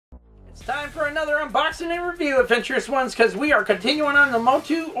It's time for another unboxing and review, Adventurous Ones, because we are continuing on the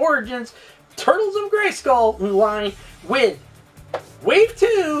Motu Origins Turtles of Greyskull line with Wave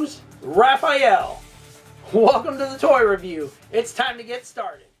 2's Raphael. Welcome to the toy review. It's time to get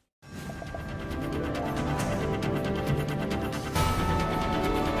started.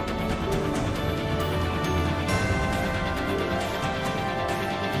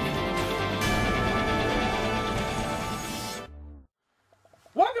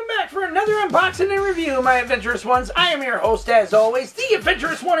 Welcome back for another unboxing and review, my Adventurous Ones. I am your host, as always, the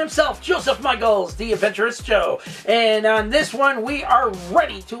Adventurous One himself, Joseph Michaels, the Adventurous Joe. And on this one, we are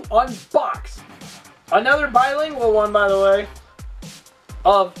ready to unbox another bilingual one, by the way,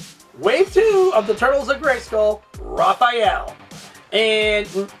 of Wave 2 of the Turtles of Greyskull, Raphael. And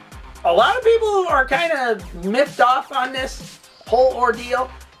a lot of people are kind of miffed off on this whole ordeal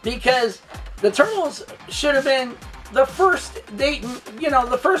because the Turtles should have been the first,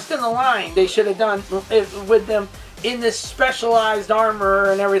 the first in the line. They should have done it with them in this specialized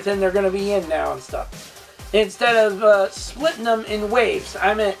armor and everything they're going to be in now and stuff. Instead of splitting them in waves.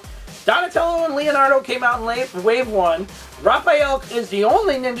 I mean, Donatello and Leonardo came out in Wave 1. Raphael is the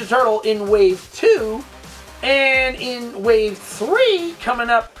only Ninja Turtle in Wave 2. And in Wave 3, coming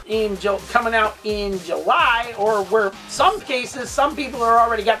out in July, or where some cases, some people are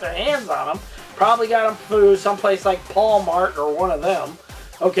already got their hands on them. Probably got them through someplace like Paul Mart or one of them,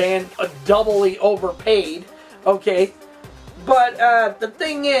 okay, and doubly overpaid, okay. But the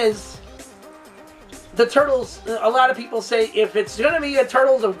thing is, the Turtles, a lot of people say if it's going to be a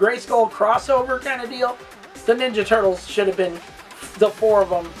Turtles of Greyskull crossover kind of deal, the Ninja Turtles should have been the four of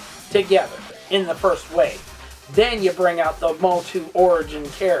them together in the first wave. Then you bring out the Motu origin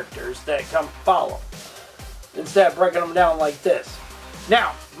characters that come follow, instead of breaking them down like this.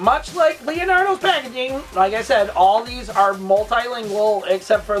 Now, much like Leonardo's packaging, like I said, all these are multilingual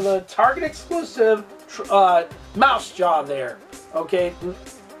except for the Target exclusive mouse jaw there. Okay,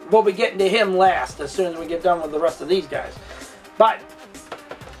 we'll be getting to him last as soon as we get done with the rest of these guys. But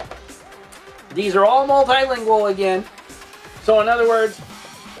these are all multilingual again. So in other words,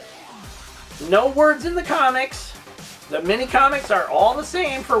 no words in the comics. The mini comics are all the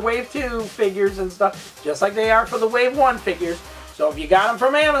same for Wave 2 figures and stuff, just like they are for the Wave 1 figures. So if you got them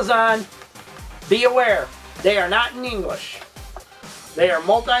from Amazon, be aware, they are not in English. They are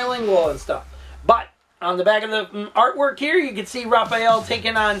multilingual and stuff. But on the back of the artwork here, you can see Raphael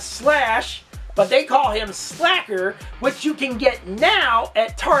taking on Slash, but they call him Slacker, which you can get now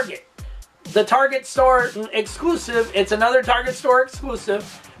at Target. The Target store exclusive, it's another Target store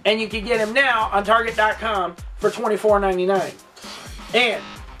exclusive, and you can get him now on Target.com for $24.99. And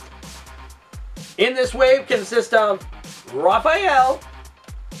in this wave consists of Raphael,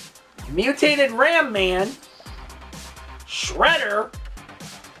 Mutated Ram Man, Shredder,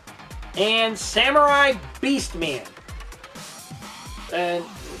 and Samurai Beast Man. And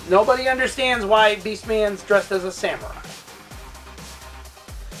nobody understands why Beast Man's dressed as a samurai.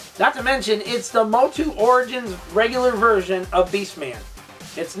 Not to mention, it's the Motu Origins regular version of Beast Man.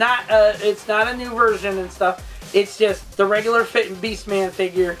 It's not a new version and stuff. It's just the regular Beast Man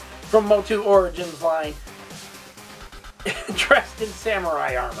figure from Motu Origins line, dressed in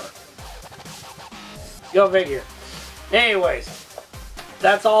samurai armor. Go figure. Anyways,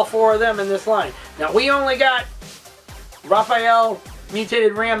 that's all four of them in this line. Now, we only got Raphael,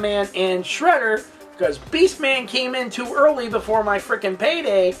 Mutated Ram Man, and Shredder because Beast Man came in too early before my freaking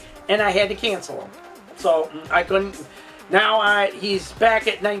payday, and I had to cancel him. So, I couldn't. Now, he's back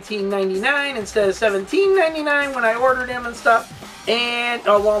at $19.99 instead of $17.99 when I ordered him and stuff, and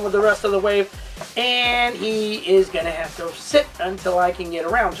along with the rest of the wave. And he is going to have to sit until I can get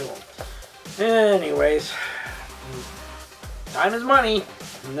around to him. Anyways, time is money.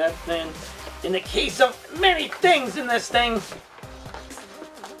 And that then, in the case of many things in this thing.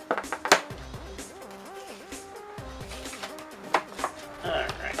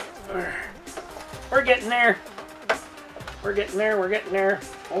 Alright. We're getting there. We're getting there. We're getting there.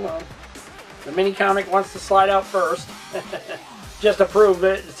 Hold on. The mini comic wants to slide out first. Just to prove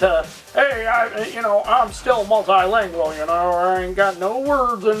it, hey, I'm still multilingual, I ain't got no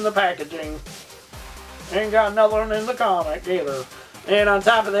words in the packaging. Ain't got nothing in the comic either. And on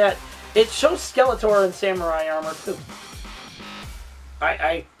top of that, it shows Skeletor in samurai armor too.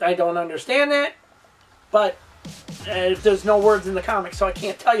 I don't understand that, but there's no words in the comic, so I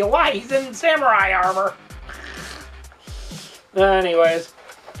can't tell you why he's in samurai armor. Anyways,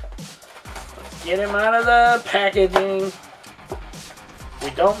 let's get him out of the packaging.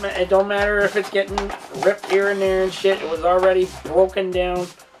 It don't matter if it's getting ripped here and there and shit. It was already broken down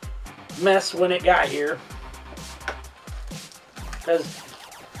mess when it got here. Because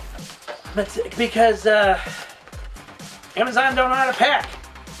But because Amazon don't know how to pack.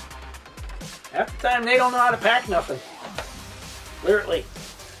 Half the time they don't know how to pack nothing. Literally.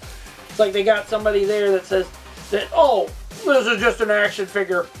 It's like they got somebody there that says that, oh, this is just an action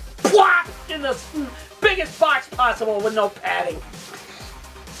figure. Plop! In the biggest box possible with no padding.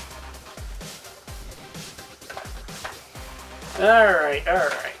 Alright,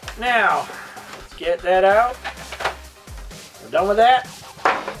 alright. Now, let's get that out. We're done with that.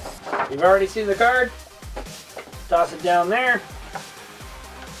 You've already seen the card. Toss it down there.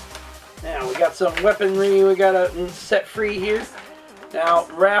 Now, we got some weaponry we gotta set free here. Now,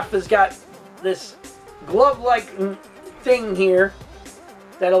 Raph has got this glove-like thing here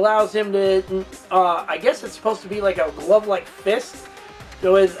that allows him to, I guess it's supposed to be like a glove-like fist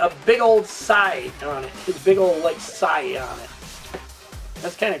with a big old sai on it. His big old, like, sai on it.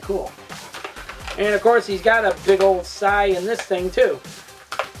 That's kind of cool. And, of course, he's got a big old sai in this thing, too.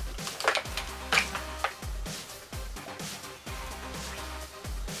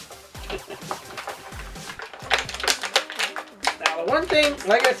 Now, the one thing,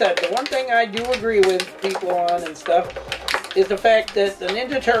 like I said, the one thing I do agree with people on and stuff is the fact that the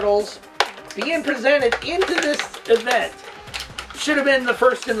Ninja Turtles being presented into this event should have been the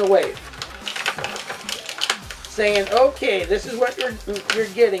first in the wave. Saying, okay, this is what you're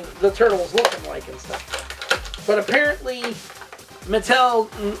getting the Turtles looking like and stuff. But apparently, Mattel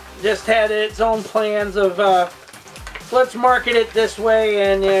just had its own plans of, let's market it this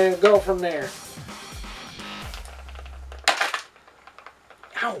way and go from there.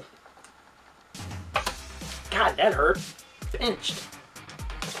 Ow. God, that hurt. Pinched.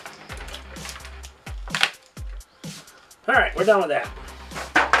 Alright, we're done with that.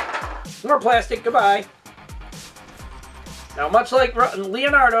 More plastic, goodbye. Now, much like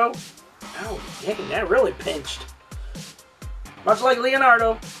Leonardo, oh, dang, that really pinched. Much like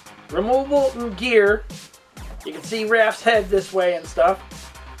Leonardo, removable gear. You can see Raph's head this way and stuff.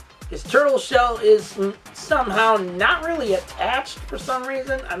 His turtle shell is somehow not really attached for some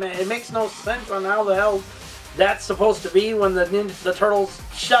reason. I mean, it makes no sense on how the hell that's supposed to be when the turtles'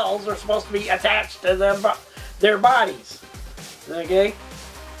 shells are supposed to be attached to their bodies. Okay?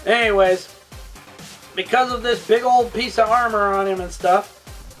 Anyways, because of this big old piece of armor on him and stuff,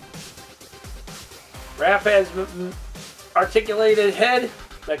 Raph has articulated head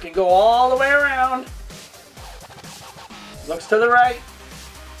that can go all the way around. Looks to the right.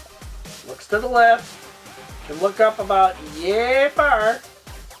 Looks to the left. Can look up about yay far.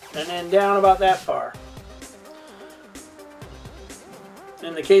 And then down about that far.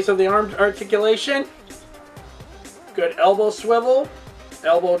 In the case of the arm articulation, good elbow swivel.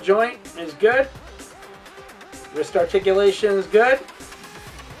 Elbow joint is good. Wrist articulation is good.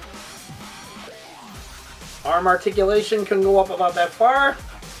 Arm articulation can go up about that far.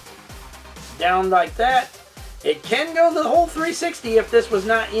 Down like that. It can go the whole 360 if this was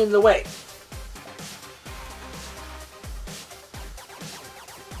not in the way.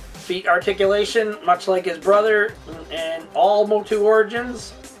 Feet articulation, much like his brother and all Motu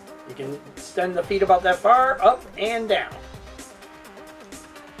Origins. You can extend the feet about that far, up and down.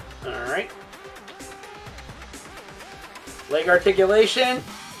 Alright. Leg articulation,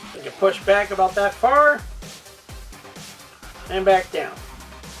 you can push back about that far and back down.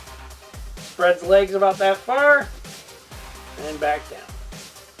 Spreads legs about that far and back down.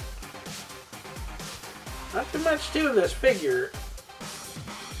 Not too much to this figure.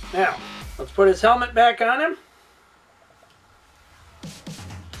 Now, let's put his helmet back on him.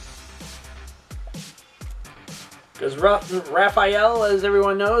 Because Raphael, as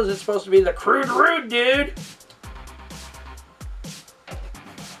everyone knows, is supposed to be the crude rude dude.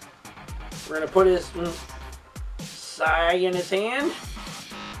 We're going to put his sai in his hand.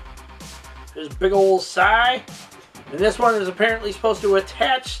 His big old sai. And this one is apparently supposed to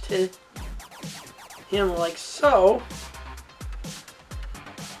attach to him like so.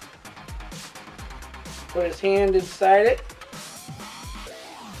 Put his hand inside it.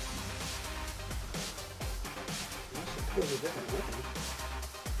 It goes a different way.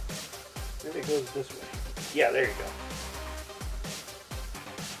 Maybe it goes this way. Yeah, there you go.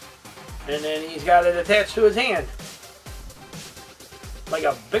 And then he's got it attached to his hand. Like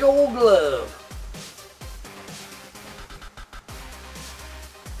a big old glove.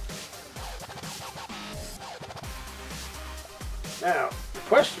 Now, the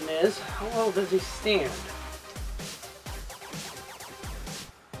question is, how well does he stand?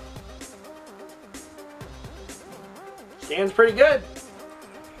 Stands pretty good.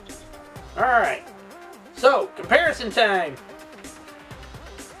 Alright. So, comparison time.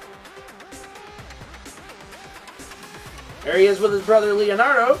 There he is with his brother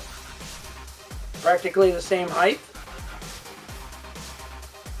Leonardo. Practically the same height.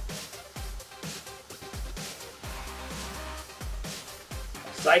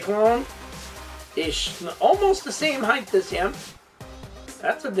 Cyclone is almost the same height as him.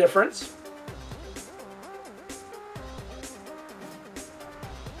 That's a difference.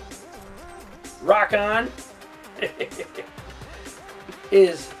 Rock On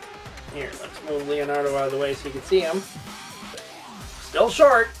is, here, let's move Leonardo out of the way so you can see him. Still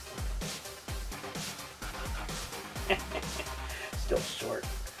short. Still short.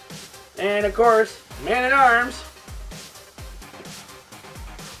 And of course, Man-at-Arms.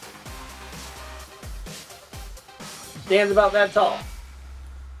 Stands about that tall.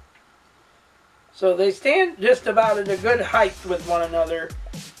 So they stand just about at a good height with one another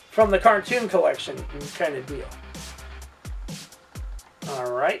from the cartoon collection kind of deal.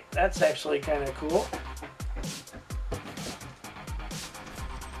 Alright, that's actually kind of cool.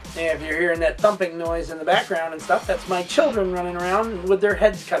 And if you're hearing that thumping noise in the background and stuff, that's my children running around with their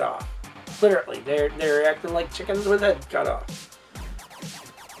heads cut off. Literally, they're acting like chickens with heads cut off.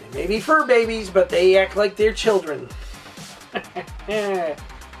 They may be fur babies, but they act like they're children.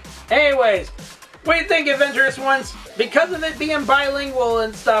 Anyways, what do you think, Adventurous Ones? Because of it being bilingual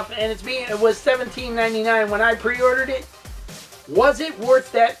and stuff, and it was $17.99 when I pre-ordered it, was it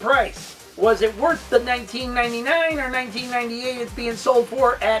worth that price? Was it worth the $19.99 or $19.98 it's being sold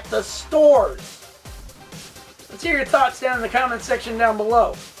for at the stores? Let's hear your thoughts down in the comment section down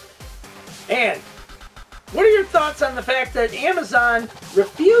below. And what are your thoughts on the fact that Amazon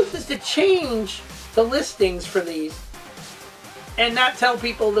refuses to change the listings for these and not tell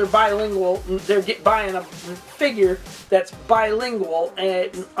people they're bilingual, they're buying a figure that's bilingual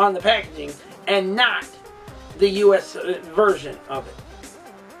on the packaging and not the US version of it?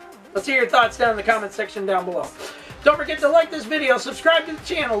 Let's hear your thoughts down in the comment section down below. Don't forget to like this video, subscribe to the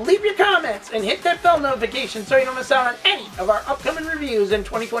channel, leave your comments, and hit that bell notification so you don't miss out on any of our upcoming reviews in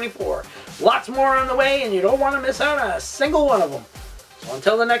 2024. Lots more on the way, and you don't want to miss out on a single one of them. So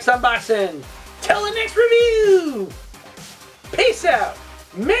until the next unboxing, till the next review, peace out.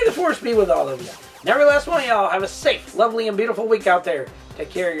 May the force be with all of you. And every last one of y'all have a safe, lovely, and beautiful week out there. Take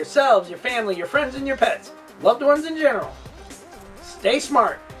care of yourselves, your family, your friends, and your pets. Loved ones in general. Stay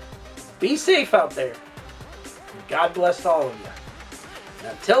smart. Be safe out there. And God bless all of you.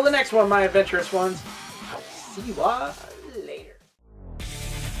 And until the next one, my adventurous ones, I'll see you.